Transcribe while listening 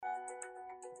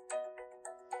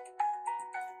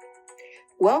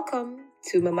Welcome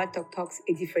to Mama Talk Talks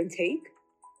A Different Take,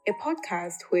 a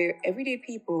podcast where everyday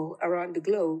people around the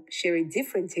globe share a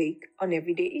different take on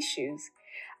everyday issues.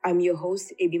 I'm your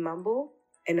host, Ebi Mambo,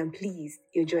 and I'm pleased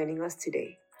you're joining us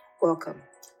today. Welcome.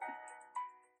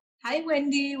 Hi,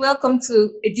 Wendy. Welcome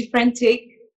to A Different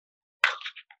Take.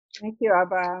 Thank you,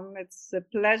 Abba. It's a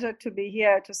pleasure to be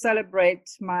here to celebrate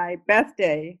my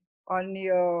birthday on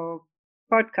your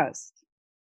podcast.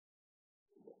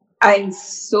 I'm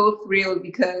so thrilled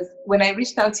because when I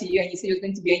reached out to you and you said it was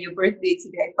going to be on your birthday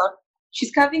today, I thought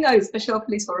she's carving out a special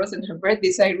place for us on her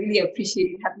birthday. So I really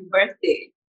appreciate it. Happy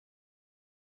birthday.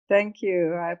 Thank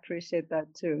you. I appreciate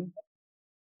that too.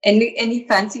 Any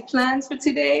fancy plans for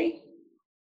today?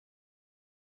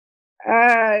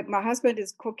 My husband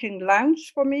is cooking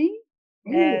lunch for me,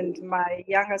 and my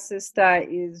younger sister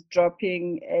is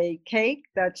dropping a cake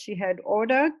that she had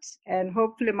ordered, and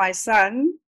hopefully my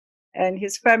son and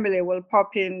his family will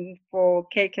pop in for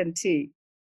cake and tea.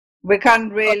 We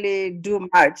can't really do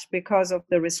much because of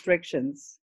the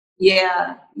restrictions.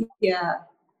 Yeah.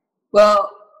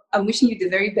 Well, I'm wishing you the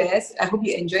very best. I hope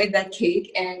you enjoyed that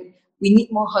cake, and we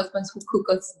need more husbands who cook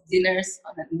us dinners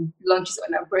and lunches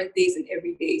on our birthdays and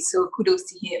every day. So kudos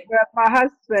to him. Well, my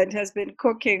husband has been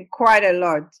cooking quite a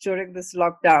lot during this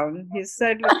lockdown. He's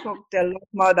certainly cooked a lot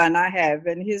more than I have,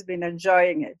 and he's been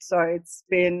enjoying it. So it's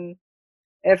been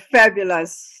a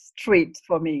fabulous treat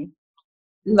for me.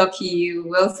 Lucky you.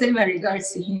 Well, send my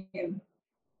regards to him.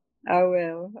 I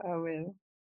will.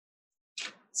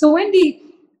 So, Wendy,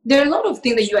 there are a lot of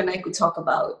things that you and I could talk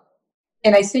about.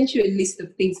 And I sent you a list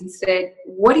of things and said,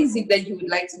 what is it that you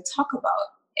would like to talk about?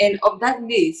 And of that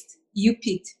list, you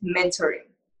picked mentoring.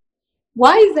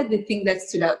 Why is that the thing that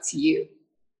stood out to you?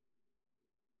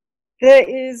 There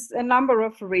is a number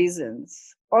of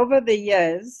reasons. Over the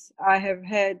years, I have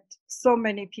had so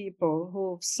many people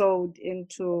who've sold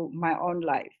into my own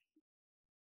life.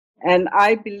 And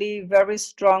I believe very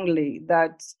strongly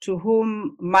that to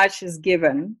whom much is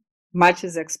given, much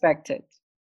is expected.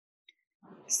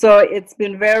 So it's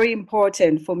been very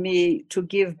important for me to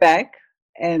give back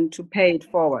and to pay it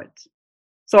forward.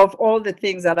 So of all the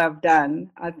things that I've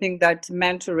done, I think that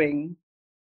mentoring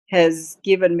has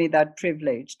given me that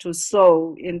privilege to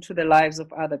sow into the lives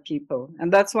of other people. And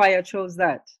that's why I chose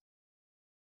that.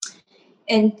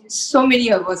 And so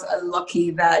many of us are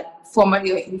lucky that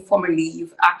formally or informally,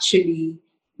 you've actually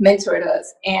mentored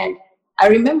us. And I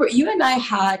remember you and I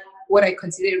had what I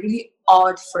consider a really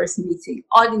odd first meeting,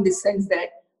 odd in the sense that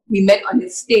we met on the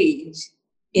stage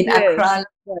in Accra,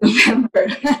 November.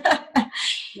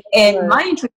 And my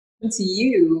introduction to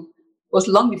you was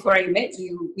long before I met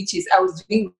you, which is I was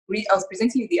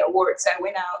presenting you the award. So I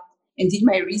went out and did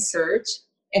my research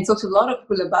and talked to a lot of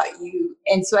people about you.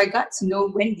 And so I got to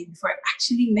know Wendy before I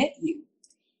actually met you.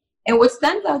 And what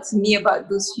stands out to me about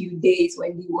those few days,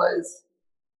 Wendy, was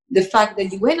the fact that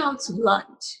you went out to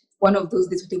lunch one of those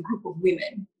days with a group of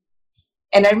women.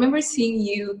 And I remember seeing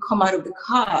you come out of the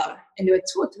car, and there were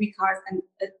 2 or 3 cars, and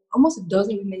almost a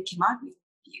dozen women came out with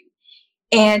you.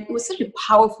 And it was such a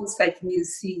powerful sight for me to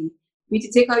see. For you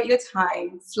to take out your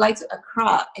time, fly to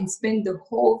Accra, and spend the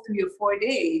whole 3 or 4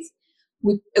 days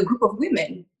with a group of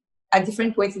women at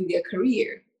different points in their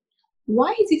career.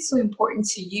 Why is it so important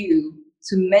to you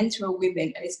to mentor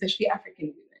women, and especially African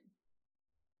women?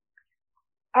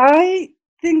 I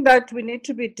think that we need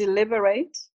to be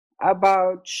deliberate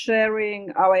about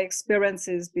sharing our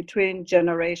experiences between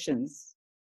generations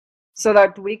so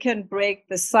that we can break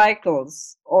the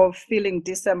cycles of feeling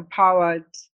disempowered,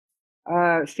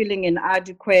 feeling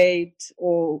inadequate,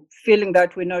 or feeling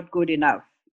that we're not good enough.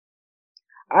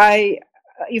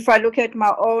 If I look at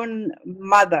my own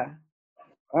mother,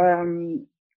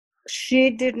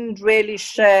 she didn't really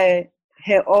share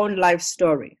her own life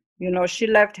story. She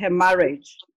left her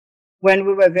marriage when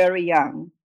we were very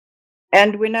young,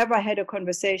 and we never had a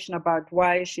conversation about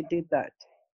why she did that.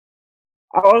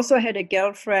 I also had a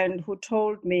girlfriend who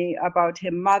told me about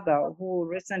her mother who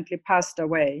recently passed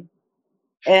away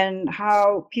and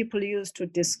how people used to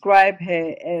describe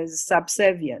her as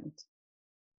subservient.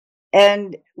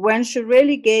 And when she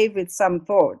really gave it some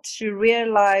thought, she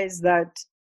realized that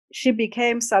she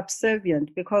became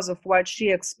subservient because of what she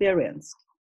experienced.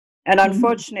 And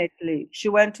unfortunately, she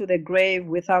went to the grave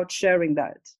without sharing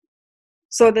that.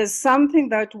 So there's something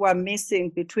that we're missing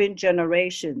between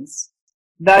generations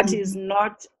that is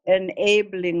not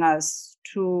enabling us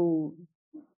to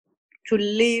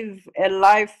live a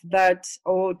life that,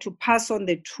 or to pass on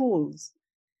the tools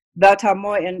that are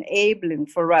more enabling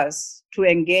for us to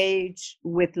engage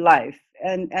with life.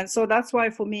 And so that's why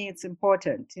for me it's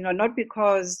important, not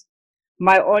because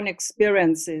my own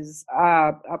experiences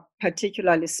are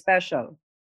particularly special,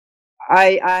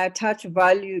 I attach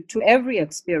value to every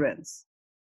experience.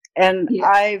 And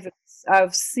Yeah.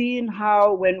 I've seen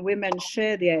how when women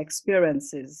share their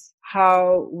experiences,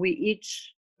 how we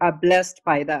each are blessed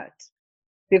by that.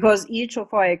 Because each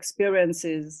of our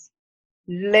experiences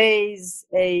lays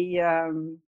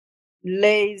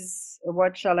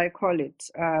what shall I call it?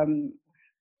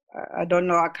 I don't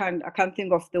know, I can't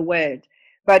think of the word,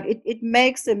 but it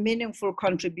makes a meaningful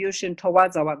contribution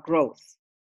towards our growth.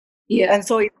 Yeah. And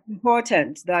so it's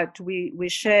important that we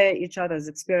share each other's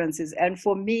experiences. And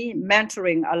for me,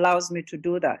 mentoring allows me to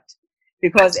do that,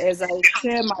 because as I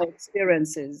share my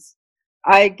experiences,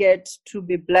 I get to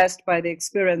be blessed by the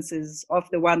experiences of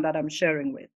the one that I'm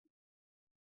sharing with.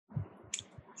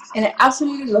 And I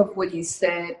absolutely love what you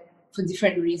said for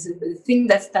different reasons. But the thing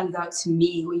that stands out to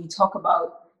me when you talk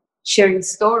about sharing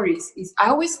stories is I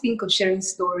always think of sharing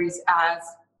stories as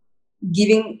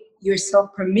giving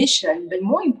yourself permission, but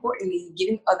more importantly,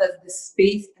 giving others the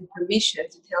space and permission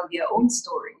to tell their own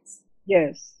stories.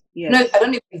 Yes, I yes.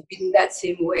 don't know if you've been that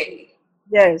same way.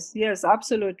 Yes, yes,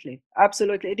 absolutely.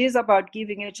 Absolutely. It is about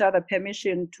giving each other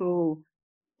permission to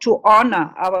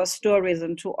honor our stories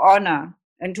and to honor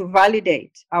and to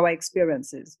validate our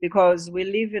experiences, because we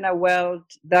live in a world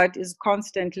that is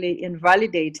constantly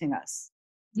invalidating us.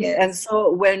 And Yes.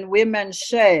 so when women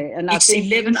share, and I It's think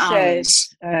 11 you shared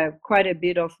hours. quite a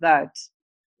bit of that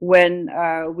when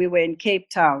we were in Cape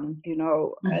Town,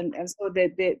 Mhm. and so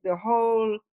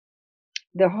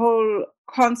the whole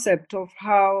concept of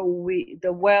how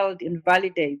the world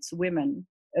invalidates women,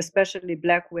 especially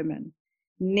Black women,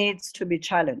 needs to be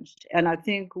challenged. And I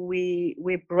think we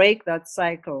break that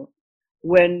cycle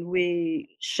when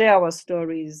we share our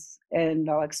stories and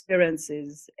our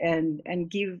experiences and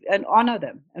give and honor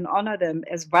them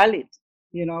as valid.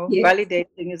 Yes.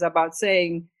 Validating is about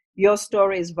saying your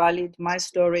story is valid, my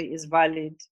story is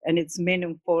valid, and it's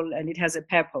meaningful and it has a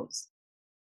purpose.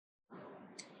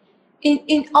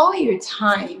 In all your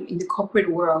time in the corporate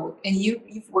world, and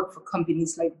you've worked for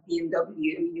companies like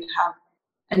BMW, and you have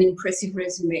an impressive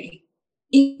resume.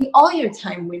 In all your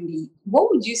time, Wendy,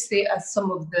 what would you say are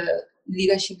some of the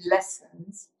leadership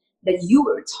lessons that you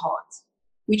were taught,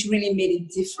 which really made a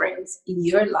difference in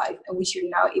your life, and which you're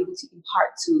now able to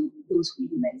impart to those who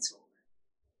you mentor?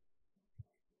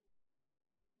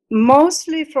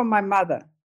 Mostly from my mother,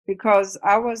 because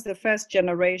I was the first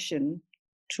generation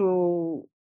to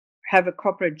have a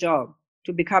corporate job,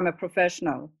 to become a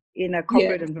professional in a Yeah.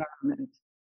 corporate environment.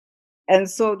 And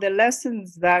so the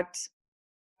lessons that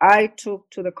I took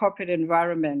to the corporate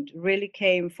environment really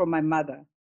came from my mother.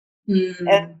 And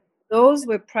Mm. those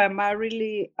were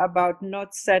primarily about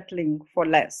not settling for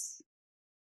less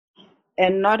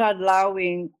and not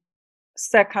allowing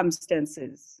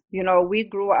circumstances. We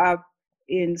grew up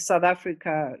in South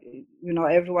Africa.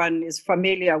 Everyone is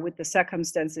familiar with the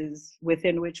circumstances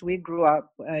within which we grew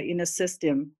up, in a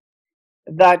system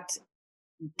that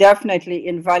definitely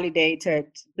invalidated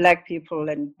Black people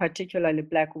and particularly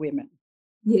Black women.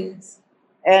 Yes.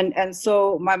 And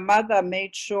so my mother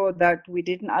made sure that we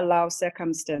didn't allow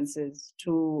circumstances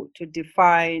to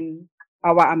define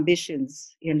our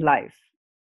ambitions in life,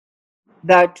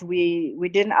 that we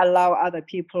didn't allow other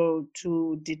people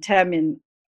to determine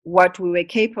what we were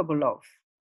capable of.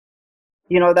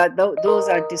 That those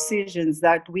are decisions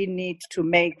that we need to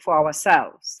make for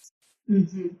ourselves.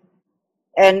 Hmm.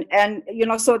 And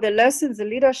so the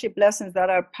leadership lessons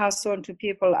that are passed on to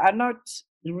people are not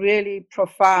really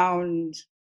profound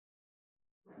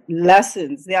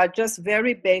lessons. They are just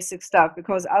very basic stuff,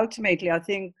 because ultimately I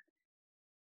think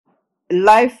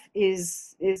life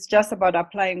is just about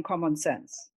applying common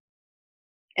sense.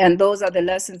 And those are the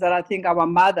lessons that I think our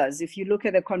mothers, if you look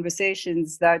at the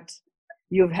conversations that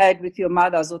you've had with your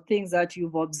mothers, or things that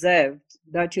you've observed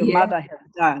that your Yeah. mother has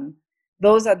done,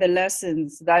 those are the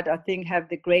lessons that I think have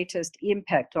the greatest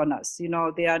impact on us.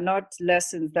 They are not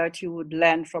lessons that you would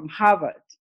learn from Harvard,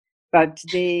 but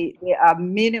they are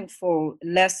meaningful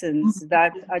lessons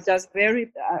that are just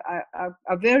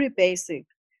are very basic,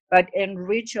 but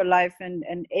enrich your life and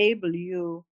enable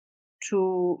you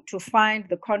to find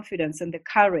the confidence and the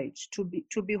courage to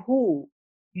be who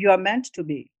you are meant to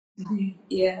be.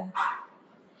 Yeah.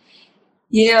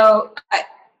 You know,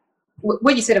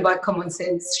 what you said about common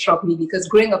sense struck me, because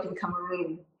growing up in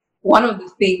Cameroon, one of the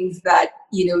things that,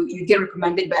 you get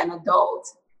reprimanded by an adult,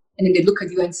 and then they look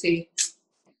at you and say,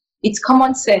 it's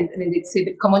common sense. And then they say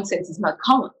that common sense is not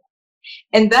common.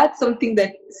 And that's something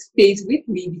that stays with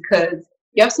me, because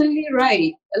you're absolutely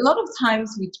right. A lot of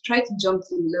times we try to jump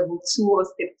to level 2 or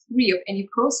step 3 of any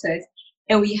process,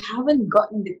 and we haven't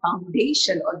gotten the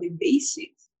foundation or the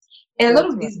basics. And a lot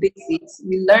That's of right. these basics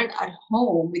we learn at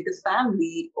home with the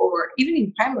family or even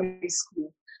in primary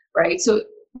school, right? So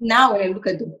now when I look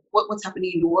at what's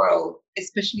happening in the world,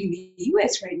 especially in the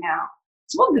US right now,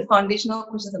 some of the foundational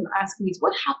questions I'm asking is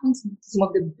what happens to some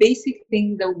of the basic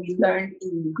things that we learned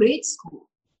in grade school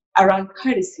around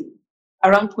courtesy,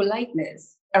 around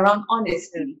politeness, around Yes.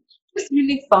 honesty, just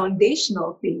really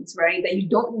foundational things, right? That you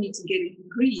don't need to get a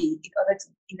degree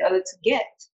in order to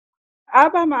get.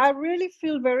 Abam, I really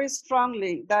feel very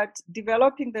strongly that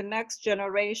developing the next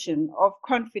generation of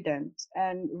confident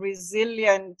and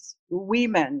resilient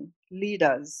women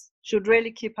leaders should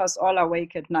really keep us all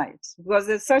awake at night because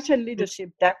there's such a leadership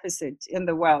deficit in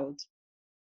the world.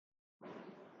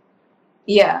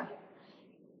 Yeah.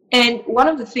 And one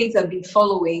of the things I've been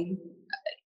following,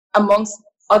 amongst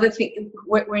other things,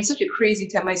 we're in such a crazy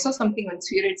time. I saw something on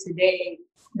Twitter today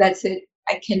that said,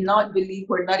 I cannot believe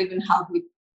we're not even halfway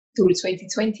through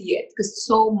 2020 yet because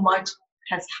so much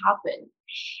has happened.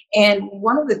 And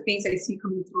one of the things I see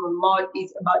coming through a lot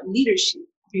is about leadership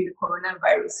during the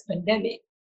coronavirus pandemic.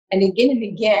 And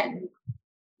again,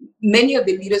 many of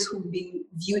the leaders who've been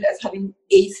viewed as having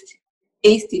aced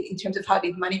it in terms of how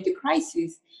they've managed the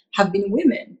crisis have been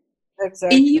women. In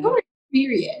Exactly. your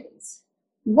experience,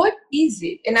 what is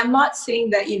it? And I'm not saying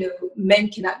that men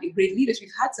cannot be great leaders.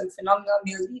 We've had some phenomenal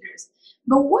male leaders,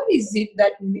 but what is it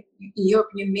that, in your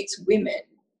opinion, makes women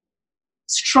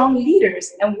strong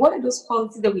leaders? And what are those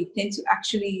qualities that we tend to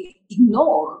actually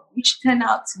ignore, which turn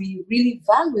out to be really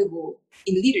valuable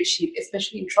in leadership,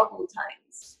 especially in troubled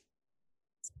times?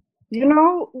 You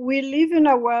know, we live in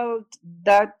a world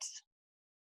that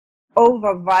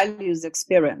overvalues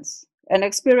experience, and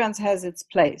experience has its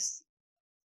place.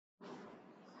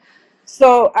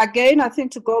 So, again, I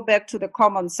think to go back to the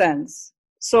common sense.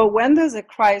 So, when there's a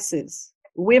crisis,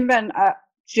 women are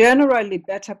generally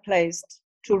better placed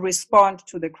to respond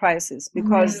to the crisis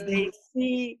because they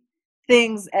see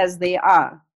things as they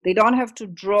are. They don't have to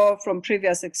draw from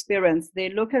previous experience. They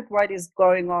look at what is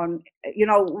going on. You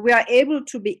know, we are able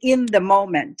to be in the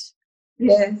moment.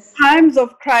 Yes. Times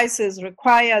of crisis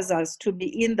requires us to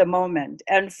be in the moment,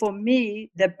 and for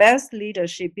me the best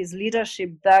leadership is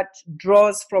leadership that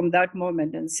draws from that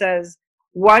moment and says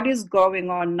what is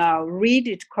going on now, read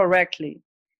it correctly,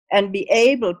 and be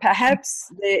able,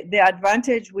 perhaps the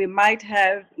advantage we might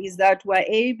have is that we're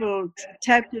able to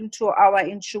tap into our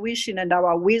intuition and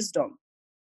our wisdom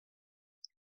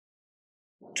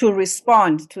to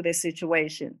respond to the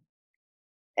situation.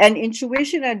 And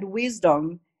intuition and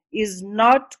wisdom is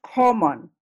not common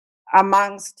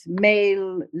amongst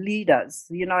male leaders,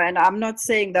 you know, and I'm not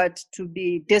saying that to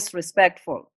be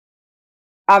disrespectful.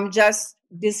 I'm just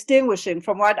distinguishing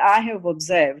from what I have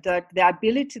observed that the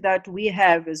ability that we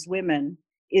have as women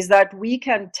is that we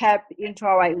can tap into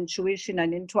our intuition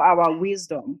and into our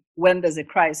wisdom when there's a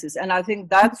crisis. And I think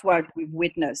that's what we've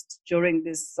witnessed during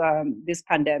this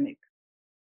pandemic.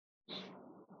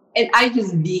 And I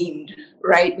just beamed,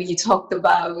 right, when you talked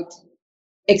about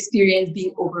experience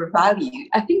being overvalued.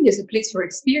 I think there's a place for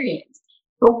experience.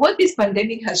 But what this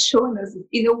pandemic has shown us is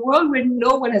in a world where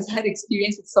no one has had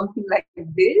experience with something like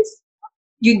this,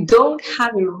 you don't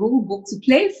have a rule book to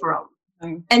play from.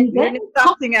 And You then need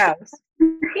something else.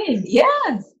 yes,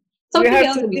 You something have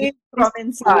else to that we think didn't. from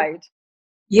inside.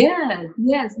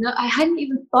 Yes. No, I hadn't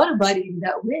even thought about it in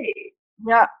that way.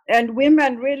 Yeah, and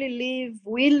women really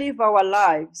we live our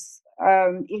lives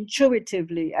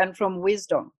intuitively and from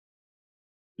wisdom.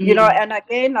 You know, Mm. and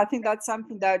again, I think that's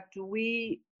something that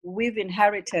we've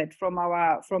inherited from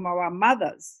our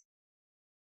mothers.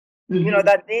 You know, Mm-hmm.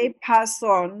 that they pass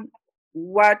on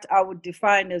what I would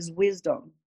define as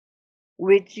wisdom,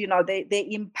 which, you know, they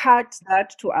impart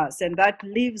that to us and that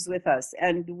lives with us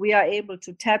and we are able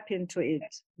to tap into it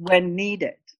when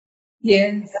needed.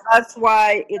 Yes. That's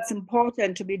why it's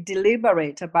important to be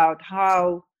deliberate about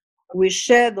how we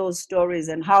share those stories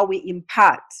and how we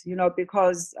impart, you know,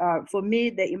 because for me,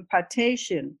 the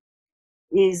impartation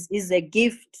is a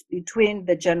gift between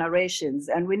the generations,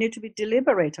 and we need to be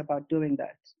deliberate about doing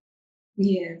that.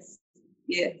 Yes.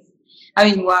 Yes. I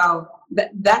mean, wow,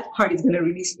 that part is going to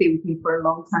really stay with me for a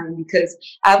long time because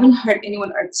I haven't heard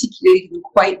anyone articulate it in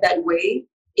quite that way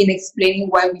in explaining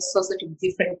why we saw such a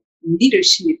different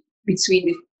leadership between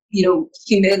the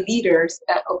female leaders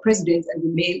or presidents and the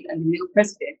male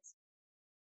presidents.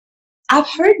 I've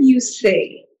heard you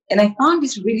say, and I found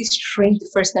this really strange the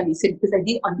first time you said it because I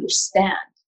didn't understand.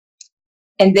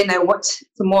 And then I watched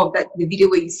some more of the video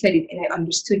where you said it, and I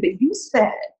understood that you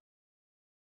said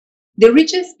the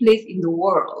richest place in the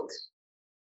world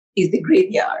is the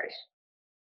graveyard.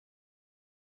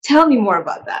 Tell me more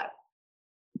about that.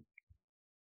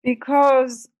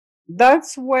 Because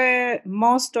that's where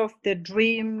most of the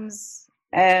dreams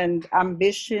and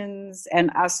ambitions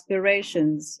and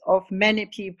aspirations of many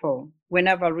people were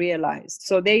never realized.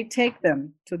 So they take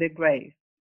them to the grave.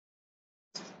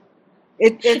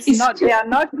 It's It's not, they are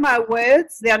not my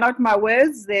words. They are not my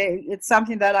words. It's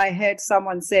something that I heard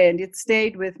someone say, and it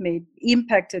stayed with me. It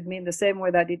impacted me in the same way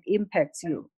that it impacts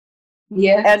you. And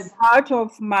yes. part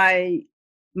of my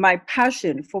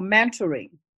passion for mentoring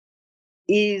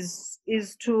is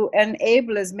to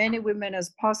enable as many women as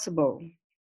possible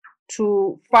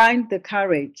to find the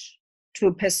courage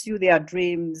to pursue their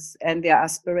dreams and their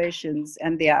aspirations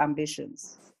and their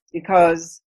ambitions,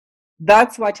 because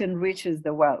that's what enriches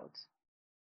the world.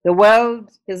 The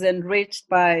world is enriched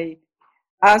by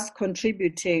us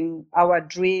contributing our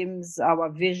dreams, our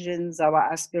visions, our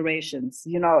aspirations,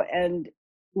 and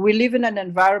we live in an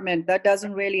environment that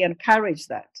doesn't really encourage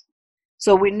that.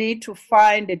 So we need to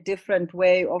find a different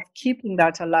way of keeping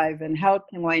that alive and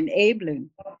helping or enabling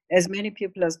as many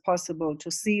people as possible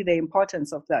to see the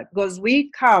importance of that. Because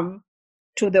we come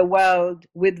to the world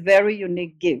with very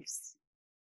unique gifts,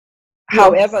 Yes.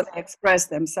 however they express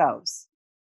themselves.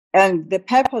 And the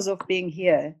purpose of being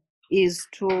here is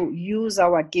to use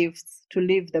our gifts to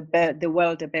leave the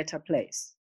world a better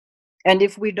place. And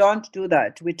if we don't do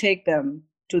that, we take them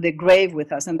to the grave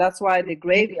with us. And that's why the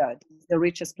graveyard is the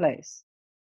richest place.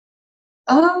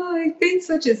 Oh, I think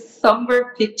such a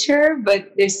somber picture,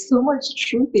 but there's so much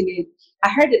truth in it. I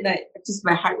heard it, and just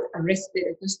my heart was arrested.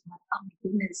 I just thought, oh my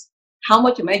goodness, how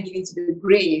much am I giving to the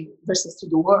grave versus to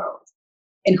the world,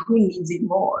 and who needs it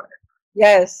more?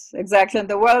 Yes, exactly. And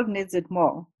the world needs it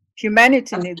more.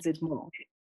 Humanity needs it more.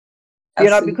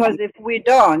 Because Absolutely.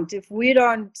 if we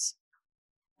don't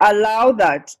allow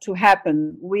that to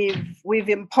happen, we've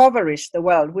impoverished the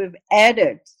world. We've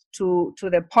added to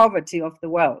the poverty of the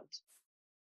world.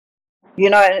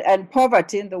 And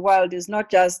poverty in the world is not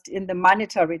just in the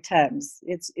monetary terms.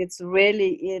 It's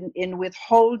really in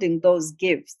withholding those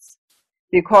gifts,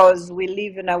 because we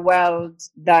live in a world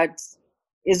that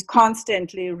is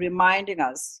constantly reminding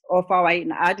us of our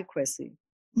inadequacy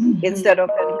Mhm. instead of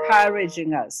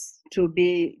encouraging us to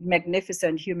be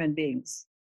magnificent human beings.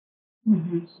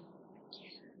 Mhm.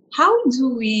 How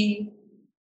do we,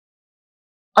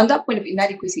 on that point of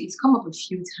inadequacy, it's come up a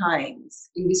few times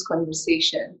in this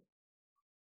conversation.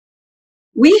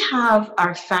 We have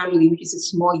our family, which is a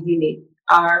small unit,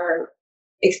 our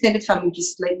extended family, which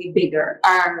is slightly bigger,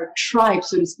 our tribe,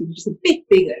 so to speak, which is a bit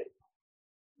bigger,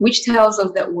 which tells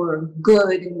us that we're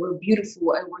good and we're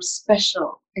beautiful and we're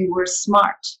special and we're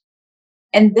smart.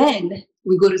 And then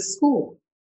we go to school,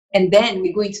 and then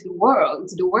we go into the world,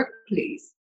 into the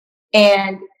workplace,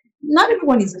 and not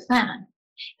everyone is a fan.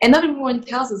 And not everyone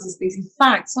tells us these things. In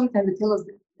fact, sometimes they tell us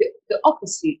the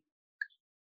opposite.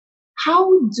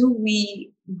 How do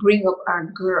we bring up our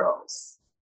girls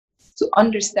to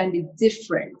understand the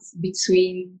difference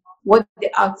between what the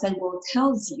outside world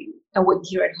tells you and what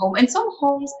you're at home? And some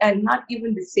homes are not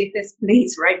even the safest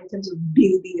place, right, in terms of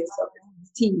building a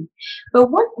self-esteem. But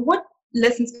what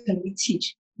lessons can we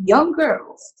teach young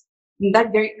girls in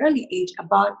that very early age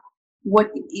about what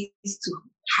it is to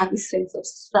have a sense of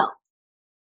self?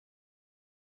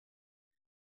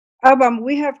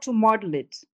 We have to model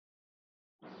it.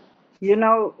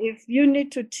 If you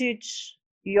need to teach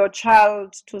your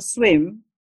child to swim,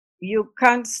 you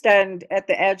can't stand at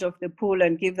the edge of the pool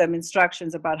and give them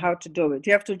instructions about how to do it.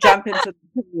 You have to jump into the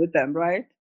pool with them, right?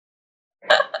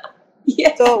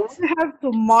 So Yes. we have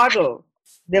to model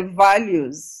the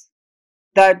values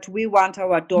that we want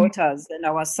our daughters and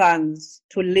our sons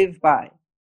to live by.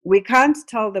 We can't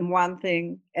tell them one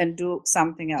thing and do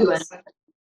something Do it. else.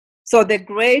 So the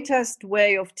greatest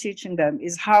way of teaching them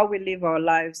is how we live our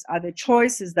lives, are the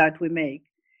choices that we make.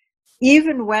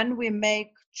 Even when we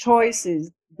make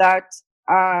choices that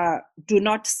do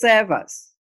not serve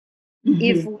us,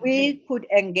 if Mhm. we could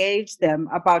engage them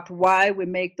about why we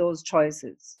make those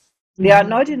choices. There are Mhm.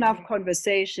 not enough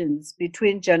conversations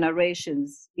between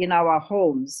generations in our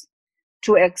homes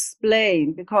to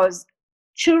explain, because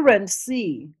children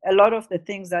see a lot of the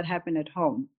things that happen at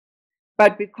home.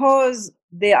 But because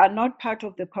they are not part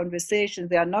of the conversation,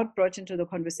 they are not brought into the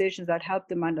conversations that help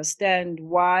them understand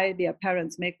why their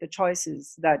parents make the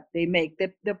choices that they make.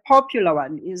 The popular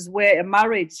one is where a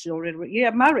marriage,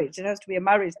 it has to be a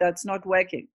marriage that's not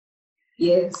working.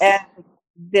 And Yes.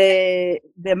 the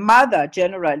mother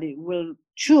generally will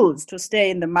choose to stay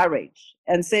in the marriage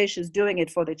and say she's doing it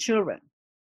for the children.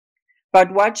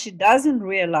 But what she doesn't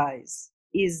realize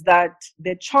is that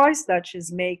the choice that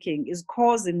she's making is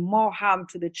causing more harm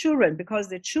to the children, because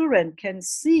the children can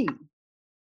see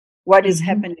what is Mhm.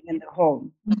 happening in the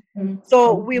home. Mhm.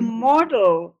 So we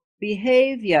model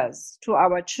behaviors to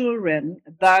our children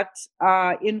that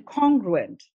are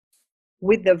incongruent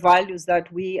with the values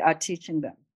that we are teaching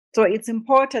them. So it's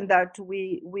important that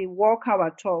we walk our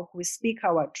talk, we speak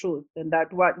our truth, and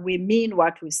that what we mean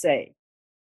what we say.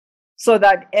 So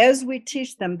that as we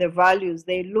teach them the values,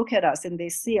 they look at us and they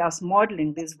see us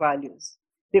modeling these values,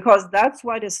 because that's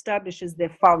what establishes the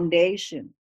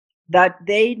foundation that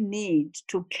they need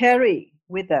to carry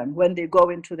with them when they go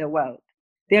into the world.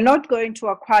 They're not going to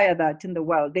acquire that in the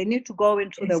world. They need to go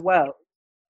into the world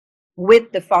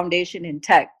with the foundation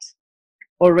intact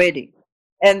already.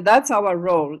 And that's our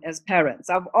role as parents.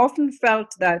 I've often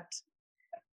felt that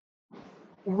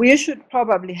we should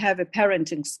probably have a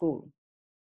parenting school,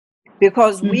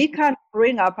 because we can't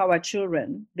bring up our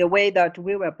children the way that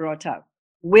we were brought up.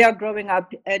 We are growing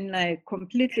up in a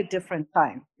completely different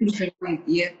time.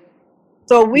 Yeah.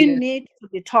 So we need to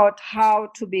be taught how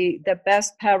to be the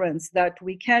best parents that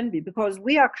we can be, because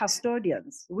we are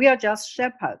custodians. We are just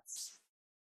shepherds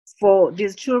for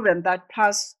these children that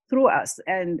pass through us.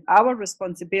 And our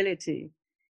responsibility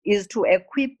is to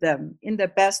equip them in the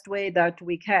best way that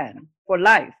we can for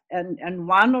life. And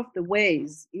one of the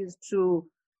ways is to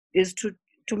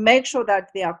make sure that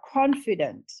they are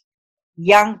confident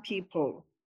young people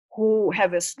who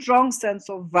have a strong sense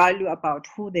of value about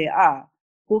who they are,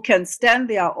 who can stand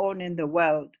their own in the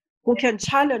world, who can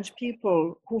challenge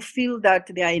people who feel that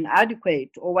they are inadequate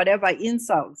or whatever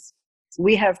insults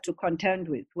we have to contend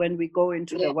with when we go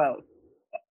into the world.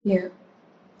 Yeah.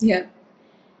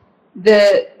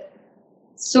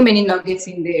 So many nuggets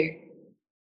in there.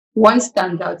 One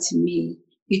stands out to me.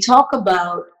 You talk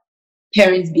about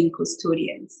parents being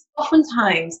custodians.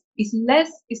 Oftentimes, it's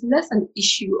less an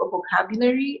issue of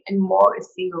vocabulary and more a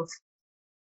thing of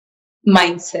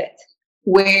mindset,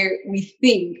 where we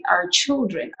think our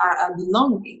children are our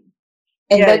belonging,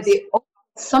 and that they owe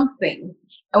something,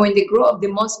 and when they grow up, they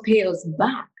must pay us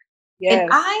back. And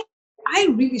I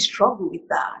really struggle with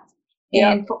that.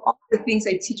 And for all the things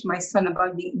I teach my son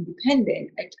about being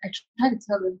independent, I try to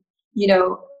tell him,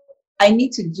 I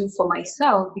need to do for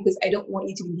myself, because I don't want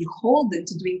you to be beholden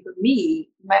to doing for me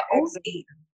my own age.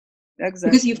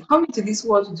 Because you've come into this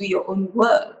world to do your own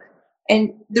work.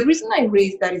 And the reason I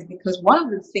raise that is because one of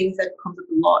the things that comes up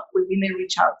a lot when women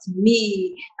reach out to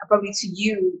me, and probably to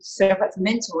you, to serve as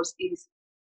mentors, is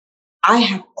I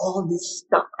have all this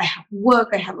stuff. I have work,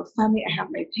 I have a family, I have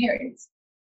my parents.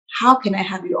 How can I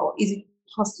have it all? Is it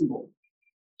possible?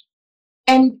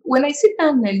 And when I sit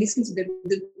down and I listen to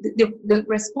the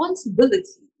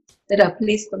responsibilities that are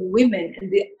placed on women,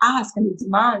 and the ask and the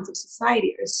demands of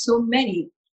society are so many,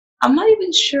 I'm not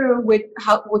even sure what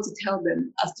to tell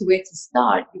them as to where to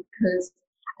start, because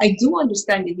I do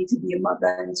understand they need to be a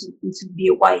mother and to be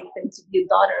a wife and to be a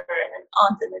daughter and an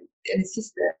aunt and a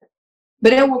sister.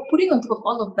 But then we're putting on top of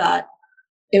all of that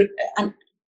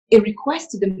a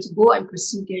request to them to go and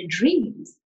pursue their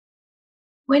dreams.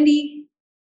 Wendy,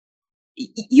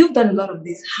 you've done a lot of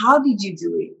this. How did you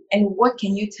do it? And what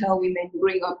can you tell women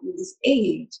growing up in this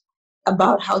age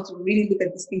about how to really look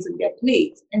at these things on their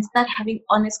plate and start having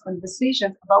honest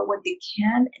conversations about what they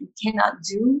can and cannot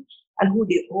do, and who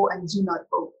they owe and do not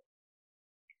owe?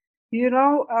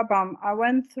 Abam, I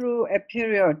went through a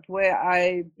period where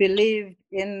I believed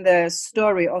in the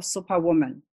story of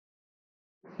Superwoman.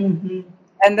 Mm-hmm.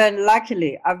 And then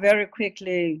luckily, I very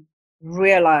quickly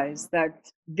realized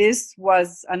that this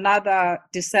was another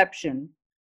deception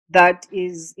that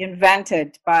is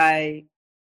invented by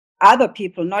other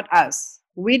people, not us.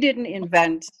 We didn't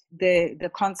invent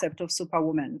the concept of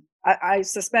Superwoman. I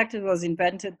suspect it was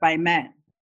invented by men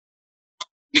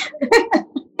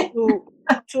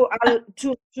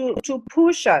to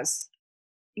push us,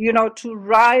 to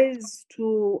rise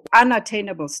to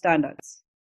unattainable standards.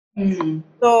 Mm-hmm.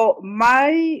 So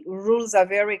my rules are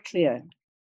very clear.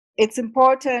 It's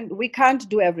important. We can't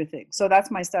do everything. So that's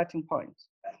my starting point.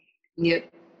 Yep.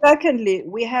 Secondly,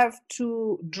 we have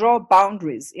to draw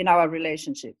boundaries in our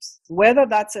relationships, whether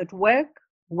that's at work,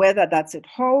 whether that's at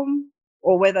home,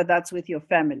 or whether that's with your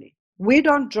family.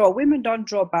 Women don't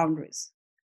draw boundaries.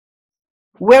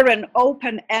 We're an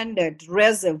open-ended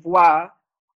reservoir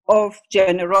of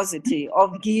generosity,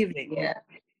 of giving,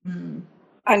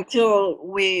 until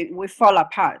we fall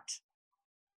apart.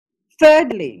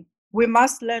 Thirdly, we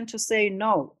must learn to say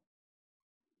no,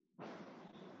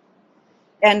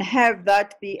 and have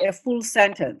that be a full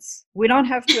sentence. We don't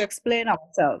have to explain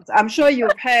ourselves. I'm sure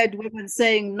you've heard women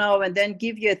saying no and then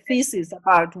give you a thesis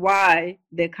about why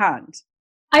they can't.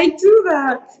 I do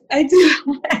that.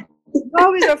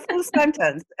 No is a full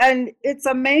sentence. And it's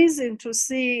amazing to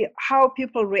see how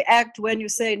people react when you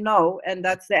say no, and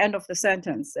that's the end of the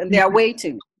sentence, and they are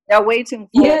waiting They're waiting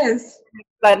for Yes.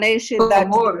 explanation For that they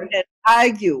more. can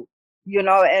argue,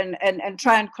 and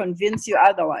try and convince you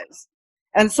otherwise.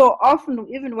 And so often,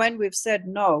 even when we've said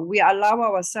no, we allow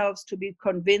ourselves to be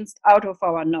convinced out of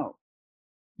our no.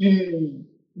 Mm.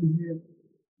 Mm-hmm.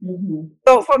 Mm-hmm.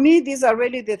 So for me, these are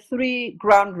really the three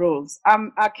ground rules.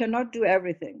 I cannot do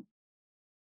everything.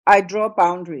 I draw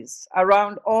boundaries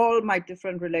around all my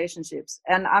different relationships,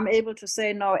 and I'm able to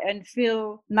say no and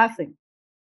feel nothing.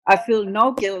 I feel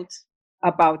no guilt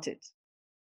about it.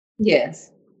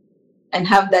 Yes. And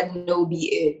have that no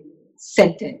be a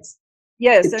sentence. The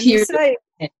Yes, and period.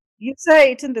 you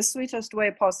say it in the sweetest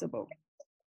way possible,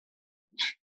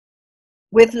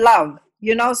 with love.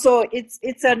 So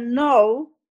it's a no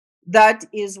that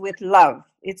is with love.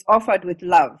 It's offered with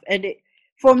love, and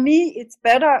for me, it's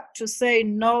better to say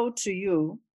no to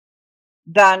you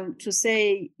than to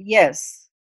say yes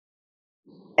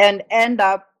and end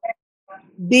up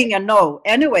being a no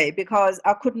anyway, because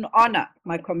I couldn't honor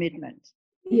my commitment.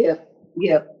 Yep.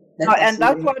 Yep. That's And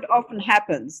that's absolutely. what often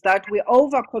happens, that we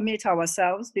overcommit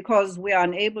ourselves because we are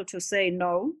unable to say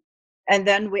no. And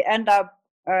then we end up,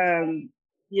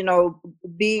 you know,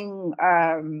 being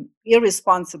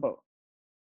irresponsible.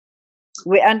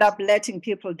 We end up letting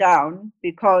people down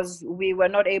because we were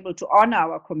not able to honor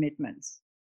our commitments.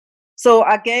 So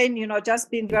again,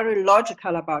 just being very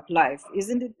logical about life.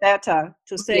 Isn't it better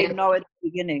to say Yeah. no at the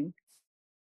beginning?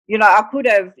 I could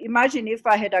have, imagine if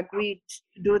I had agreed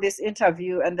to do this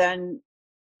interview and then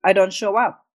I don't show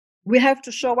up. We have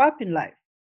to show up in life.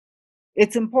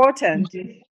 It's important,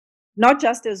 Mhm. not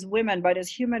just as women, but as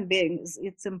human beings.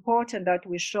 It's important that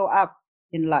we show up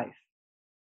in life,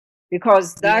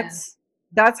 because Yeah.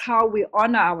 that's how we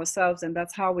honor ourselves, and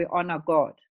that's how we honor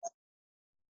God.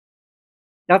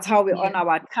 That's how we Yeah. honor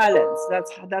our talents.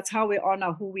 That's how we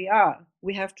honor who we are.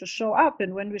 We have to show up,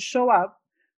 and when we show up,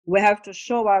 we have to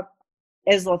show up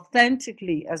as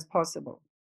authentically as possible.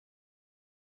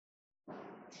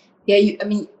 Yeah. I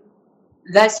mean,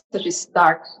 that's such a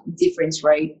stark difference,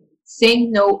 right?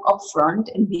 Saying no upfront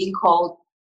and being called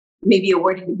maybe a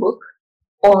word in the book,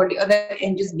 or the other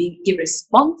end just being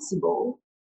irresponsible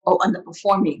or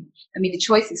underperforming. I mean, the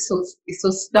choice is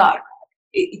so stark.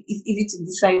 It's easy to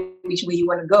decide which way you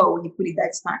want to go when you put it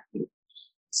that starkly.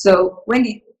 So,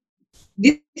 Wendy,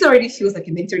 this already feels like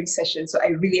a mentoring session, so I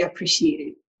really appreciate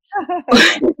it.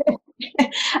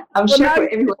 I'm So sure for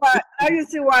everyone. now you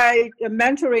see why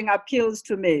mentoring appeals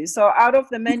to me. So out of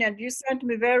the many, and you sent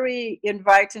me very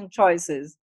inviting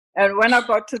choices. And when I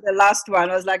got to the last one,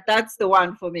 I was like, that's the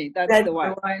one for me. That's That's the the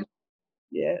one. one.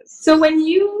 Yes. So when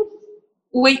you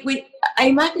wait, I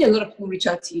imagine a lot of people reach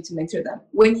out to you to mentor them.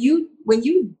 When you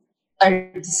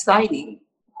are deciding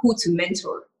who to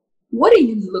mentor, what are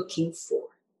you looking for?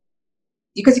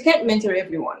 Because you can't mentor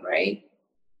everyone, right?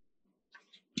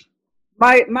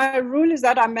 My rule is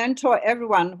that I mentor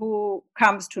everyone who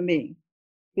comes to me,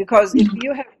 because if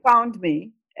you have found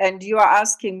me and you are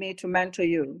asking me to mentor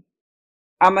you,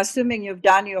 I'm assuming you've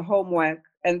done your homework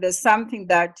and there's something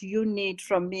that you need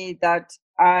from me that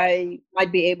I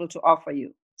might be able to offer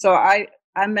you. So I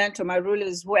mentor. My rule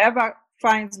is whoever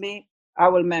finds me, I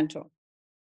will mentor.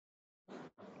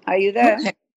 Are you there?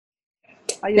 Okay,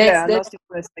 Are you there? that's I that. lost you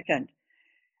for a second.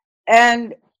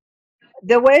 And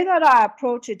the way that I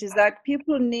approach it is that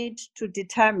people need to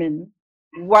determine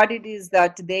what it is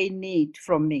that they need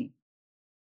from me.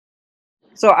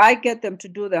 So I get them to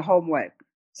do the homework.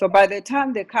 So by the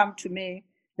time they come to me,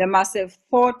 they must have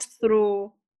thought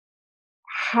through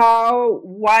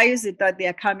why is it that they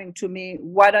are coming to me?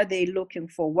 What are they looking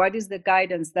for? What is the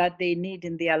guidance that they need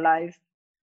in their life?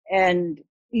 And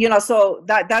so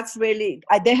that's really,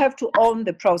 they have to own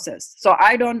the process. So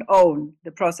I don't own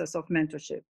the process of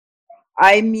mentorship.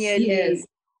 I Yes. merely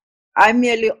I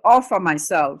merely offer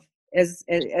myself as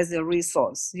a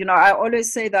resource. I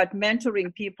always say that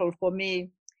mentoring people for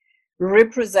me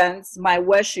represents my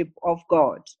worship of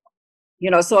God.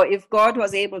 So if God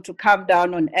was able to come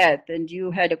down on earth and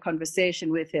you had a conversation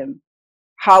with him,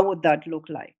 how would that look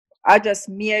like? I just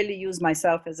merely use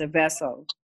myself as a vessel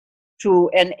to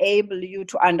enable you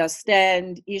to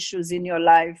understand issues in your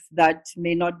life that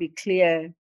may not be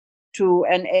clear, to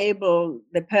enable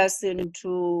the person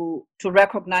to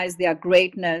recognize their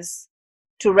greatness,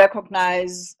 to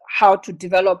recognize how to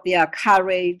develop their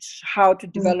courage, how to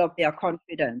Mm, develop their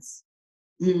confidence.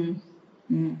 mm,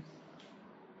 mm.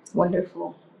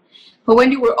 Wonderful. But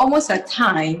Wendy, we're almost at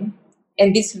time,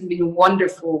 and this has been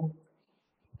wonderful.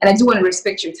 And I do want to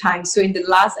respect your time. So in the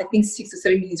last, I think 6 to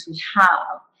 7 minutes we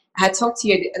have, I had talked to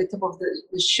you at the top of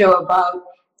the show about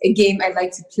a game I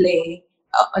like to play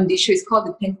on this show. It's called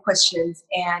the 10 Questions,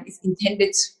 and it's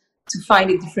intended to find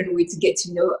a different way to get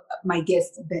to know my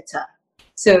guests better.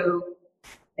 So,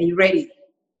 are you ready?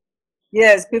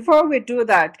 Yes, before we do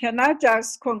that, can I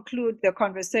just conclude the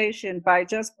conversation by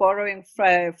just borrowing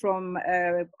from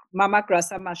Mama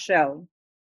Grasa Machel,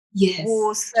 who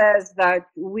Yes. says that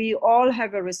we all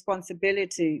have a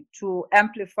responsibility to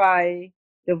amplify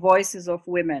the voices of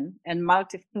women and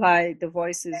multiply the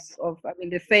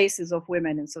the faces of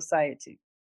women in society.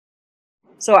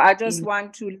 So I just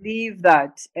want to leave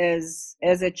that as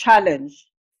a challenge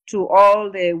to all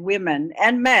the women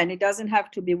and men. It doesn't have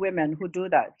to be women who do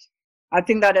that. I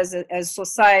think that as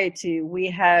society, we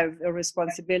have a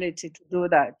responsibility to do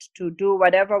that, to do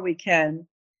whatever we can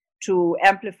to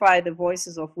amplify the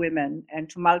voices of women and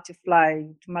to multiply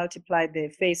the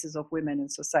faces of women in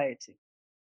society.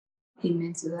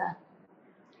 Amen to that.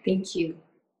 Thank you.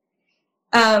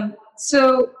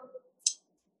 So,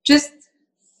 just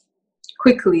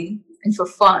quickly and for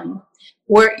fun,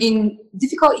 we're in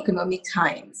difficult economic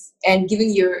times, and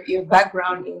given your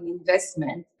background in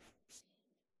investment,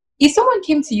 if someone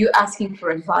came to you asking for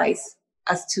advice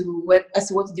as to what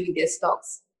to do with their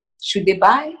stocks, should they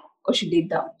buy or should they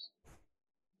dump?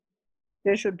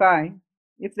 They should buy.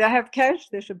 If they have cash,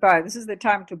 they should buy. This is the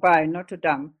time to buy, not to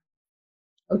dump.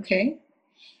 Okay.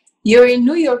 You're in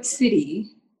New York City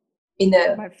in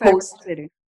a My favorite post. city.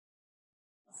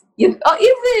 Oh,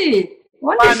 is it?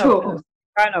 Wonderful.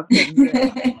 One of them,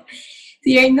 yeah. So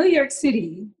you're in New York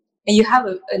City and you have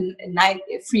a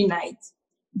free night.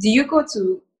 Do you go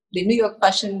to the New York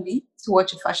Fashion Week to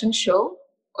watch a fashion show,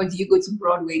 or do you go to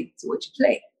Broadway to watch a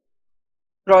play?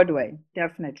 Broadway,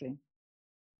 definitely.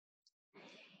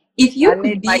 If I you could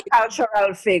need my be,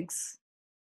 cultural fix.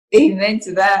 amen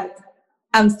to that.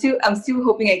 I'm still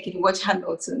hoping I can watch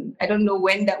Hamilton. I don't know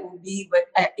when that will be, but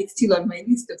it's still on my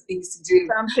list of things to do.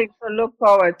 Something to look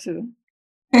forward to.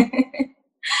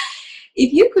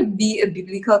 If you could be a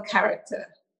biblical character,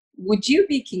 would you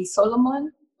be King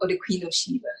Solomon or the Queen of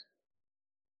Sheba?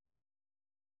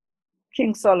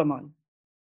 King Solomon.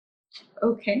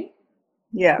 Okay.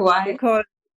 Yeah. Why?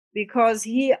 Because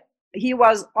he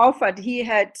was offered, he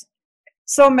had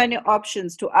so many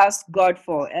options to ask God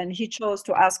for, and he chose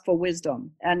to ask for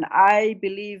wisdom. And I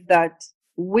believe that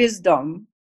wisdom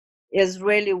is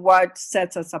really what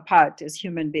sets us apart as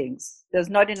human beings. There's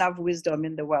not enough wisdom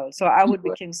in the world. So I would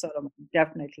be King Solomon,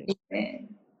 definitely.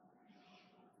 Amen.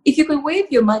 If you could wave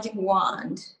your magic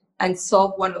wand and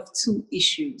solve one of two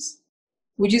issues,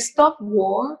 would you stop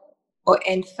war or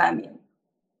end famine?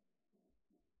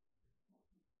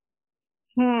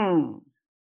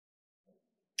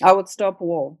 I would stop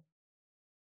war.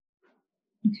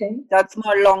 Okay. That's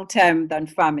more long term than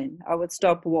famine. I would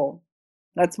stop war.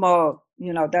 That's more,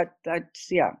 yeah.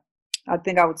 I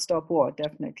think I would stop war,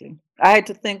 definitely. I had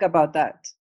to think about that.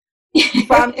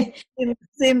 Famine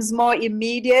seems more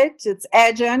immediate, it's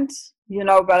urgent,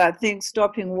 but I think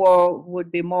stopping war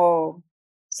would be more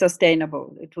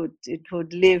sustainable. It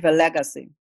would leave a legacy.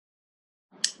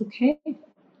 Okay.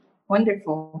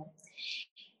 Wonderful.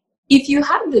 If you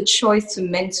had the choice to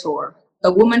mentor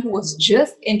a woman who was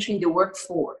just entering the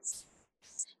workforce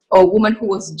or a woman who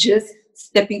was just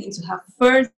stepping into her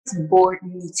first board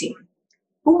meeting,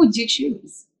 who would you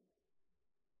choose?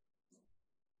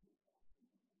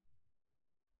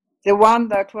 The one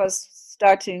that was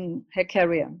starting her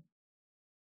career.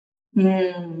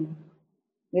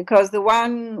 Because the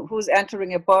one who's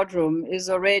entering a boardroom is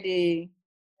already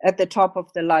at the top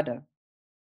of the ladder.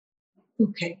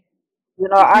 Okay.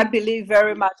 I believe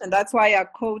very much, and that's why I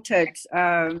quoted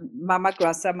Mama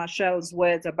Grasa Machel's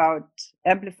words about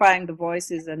amplifying the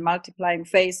voices and multiplying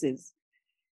faces,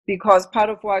 because part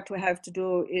of what we have to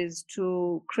do is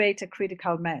to create a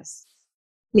critical mass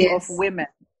of women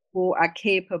who are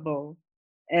capable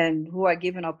and who are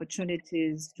given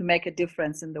opportunities to make a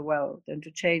difference in the world and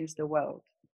to change the world.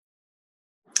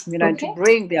 And to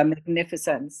bring their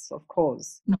magnificence, of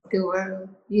course. The world,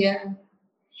 yeah.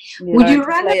 Would you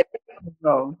rather play a meaningful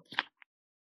role?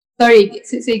 Sorry,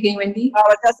 say again, Wendy. I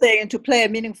was just saying, to play a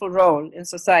meaningful role in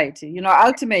society.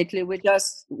 Ultimately,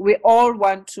 we all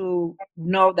want to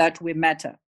know that we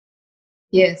matter.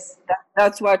 Yes.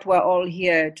 That's what we're all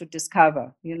here to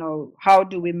discover. How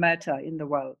do we matter in the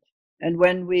world? And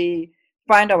when we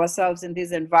find ourselves in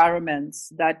these environments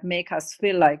that make us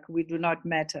feel like we do not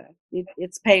matter,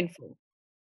 it's painful.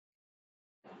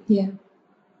 Yeah.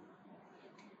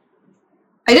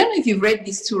 I don't know if you've read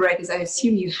these two writers. I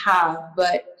assume you have,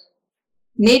 but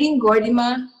Nadine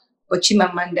Gordimer or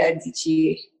Chimamanda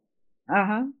Adichie?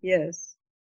 Yes.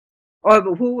 Or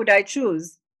who would I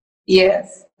choose?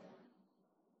 Yes.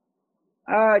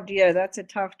 Oh dear, that's a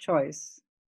tough choice.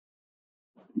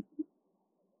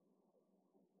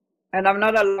 And I'm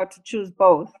not allowed to choose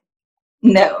both.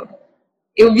 No,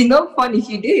 it would be no fun if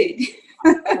you did.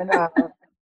 I know.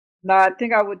 No, I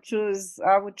think I would choose.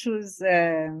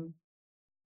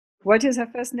 What is her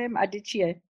first name?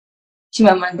 Adichie.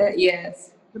 Chimamanda,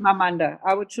 yes. Chimamanda.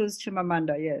 I would choose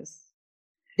Chimamanda. Yes.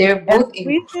 They're And both the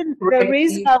reason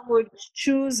incredibly. I would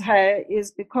choose her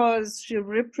is because she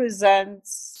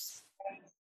represents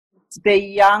the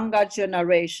younger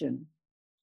generation.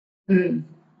 Mm,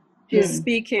 She's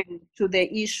speaking to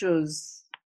the issues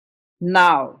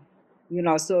now,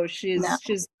 so no.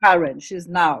 she's current. She's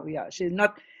now, yeah. She's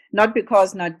not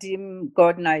because Nadim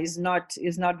Godna is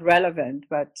not relevant,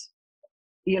 but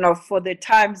for the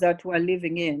times that we're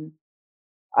living in,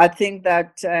 I think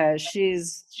that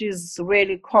she's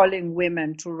really calling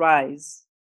women to rise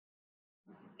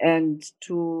and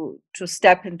to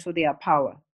step into their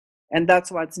power, and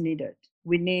that's what's needed.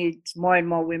 We need more and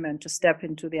more women to step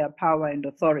into their power and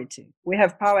authority. We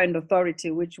have power and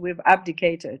authority which we've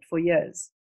abdicated for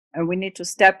years, and we need to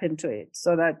step into it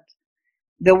so that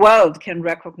the world can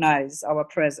recognize our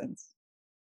presence.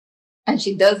 And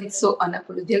she does it so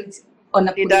unapologetic,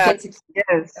 She does. unapologetic.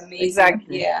 Yes, Amazing.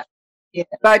 exactly. Yeah. Yeah.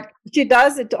 But she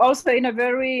does it also in a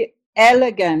very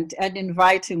elegant and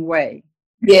inviting way,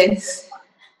 Yes.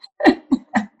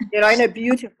 in a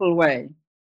beautiful way.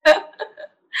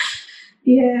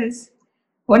 Yes.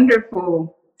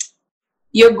 Wonderful.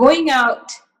 You're going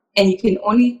out and you can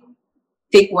only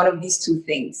take one of these two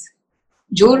things: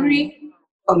 jewelry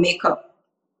or makeup.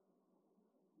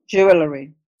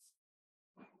 Jewelry.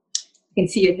 You can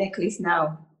see your necklace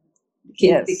now.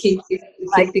 Yes. The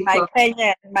My kente my cloth.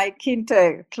 Kenyan, my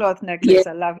kente cloth Yeah, necklace.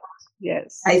 I love it. I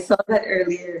Yes. saw that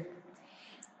earlier.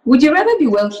 Would you rather be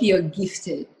wealthy or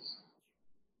gifted?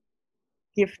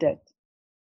 Gifted.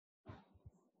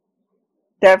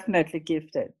 Definitely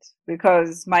gifted.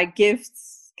 Because my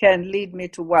gifts can lead me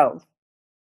to wealth.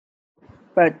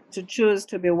 But to choose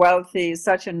to be wealthy is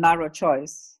such a narrow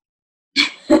choice.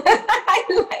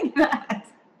 I like that.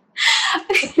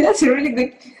 That's a really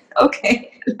good.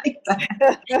 Okay, I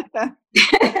like that.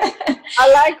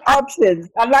 I like options.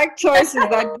 I like choices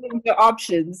that give me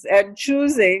options, and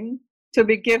choosing to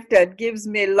be gifted gives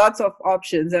me lots of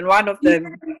options. And one of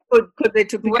them could be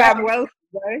to become Well, wealthy,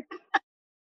 right?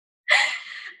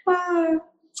 uh,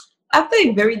 after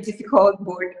a very difficult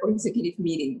board or executive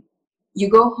meeting, you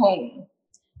go home.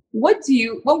 What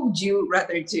would you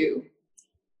rather do?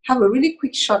 Have a really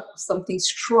quick shot of something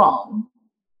strong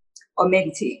or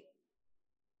meditate?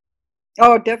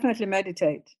 Oh, definitely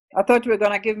meditate. I thought you were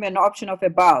going to give me an option of a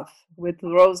bath with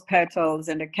rose petals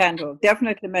and a candle.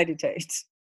 Definitely meditate.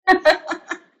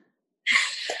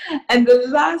 And the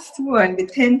last one, the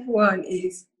 10th one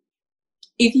is,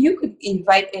 if you could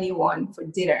invite anyone for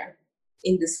dinner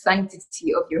in the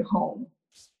sanctity of your home,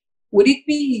 would it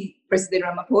be President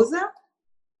Ramaphosa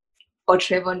or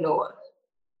Trevor Noah?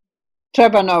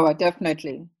 Trevor Noah,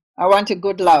 definitely. I want a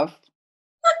good laugh.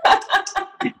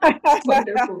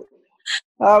 Wonderful.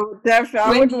 I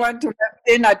When wouldn't want to have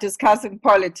dinner discussing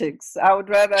politics. I would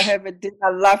rather have a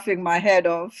dinner laughing my head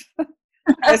off,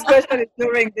 especially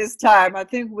during this time. I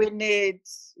think we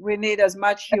need as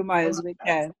much humor as we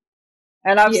can.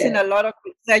 And I've seen yeah, a lot of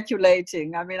it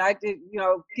circulating. I mean, I did,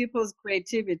 people's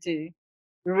creativity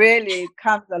really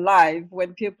comes alive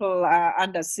when people are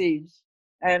under siege.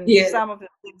 And yeah, some of the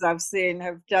things I've seen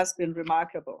have just been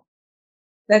remarkable.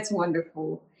 that's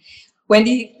wonderful.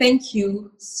 Wendy, thank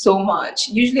you so much.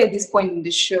 Usually at this point in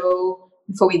the show,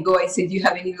 before we go, I said, do you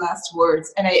have any last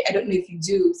words? And I don't know if you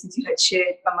do, since you had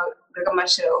shared Mama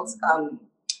Michelle's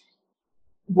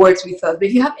words with us. But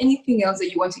if you have anything else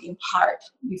that you want to impart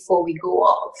before we go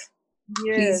off,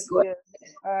 please Yes, go yes,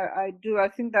 I do. I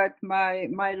think that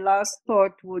my last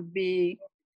thought would be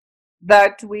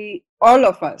that all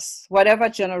of us, whatever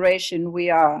generation we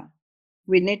are,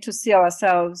 we need to see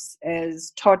ourselves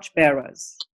as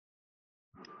torchbearers,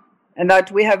 and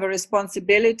that we have a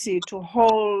responsibility to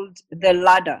hold the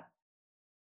ladder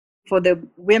for the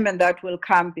women that will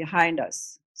come behind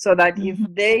us, so that if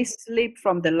they slip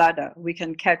from the ladder, we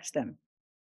can catch them.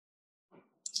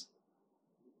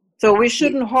 So we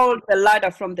shouldn't hold the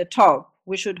ladder from the top.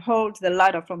 We should hold the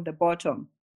ladder from the bottom.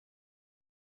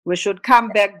 We should come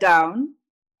back down,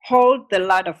 hold the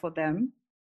ladder for them,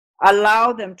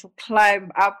 allow them to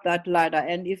climb up that ladder.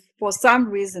 And if for some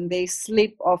reason they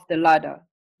slip off the ladder,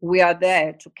 we are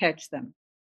there to catch them.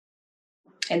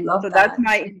 I love So that's that.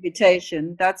 my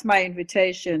invitation. That's my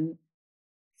invitation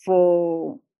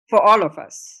for all of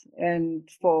us and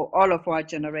for all of our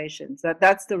generations.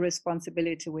 That's the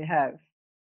responsibility we have.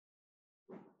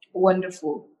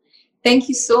 Wonderful. Thank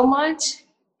you so much.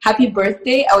 happy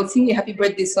birthday. I would sing you a happy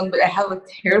birthday song, but I have a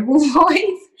terrible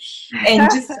voice. And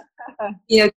just,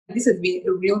 this has been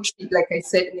a real treat, like I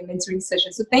said, in the mentoring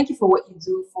session. So thank you for what you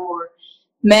do for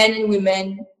men and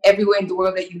women everywhere in the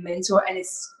world that you mentor, and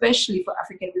especially for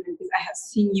African women, because I have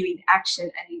seen you in action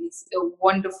and it is a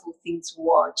wonderful thing to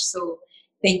watch. So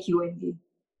thank you, Wendy.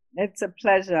 It's a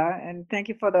pleasure, and thank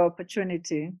you for the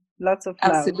opportunity. Lots of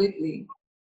love. Absolutely.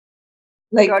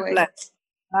 God Likewise. bless. See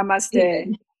you Namaste.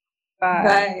 then. Bye.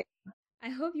 Bye. I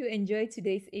hope you enjoyed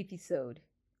today's episode.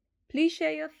 Please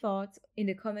share your thoughts in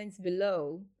the comments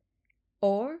below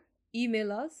or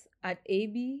email us at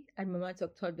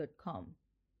ab@mamatalktalk.com.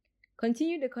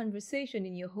 Continue the conversation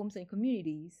in your homes and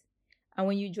communities. And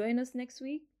when you join us next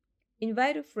week,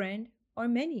 invite a friend or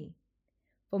many.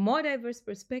 For more diverse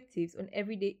perspectives on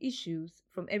everyday issues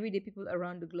from everyday people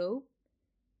around the globe,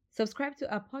 subscribe to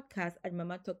our podcast at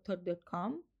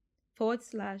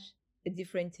mamatalktalk.com/a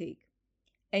different take.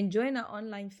 And join our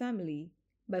online family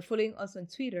by following us on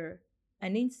Twitter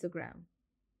and Instagram.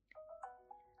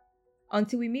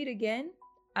 Until we meet again,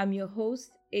 I'm your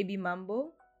host, AB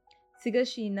Mambo.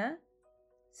 Sigashina,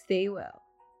 stay well.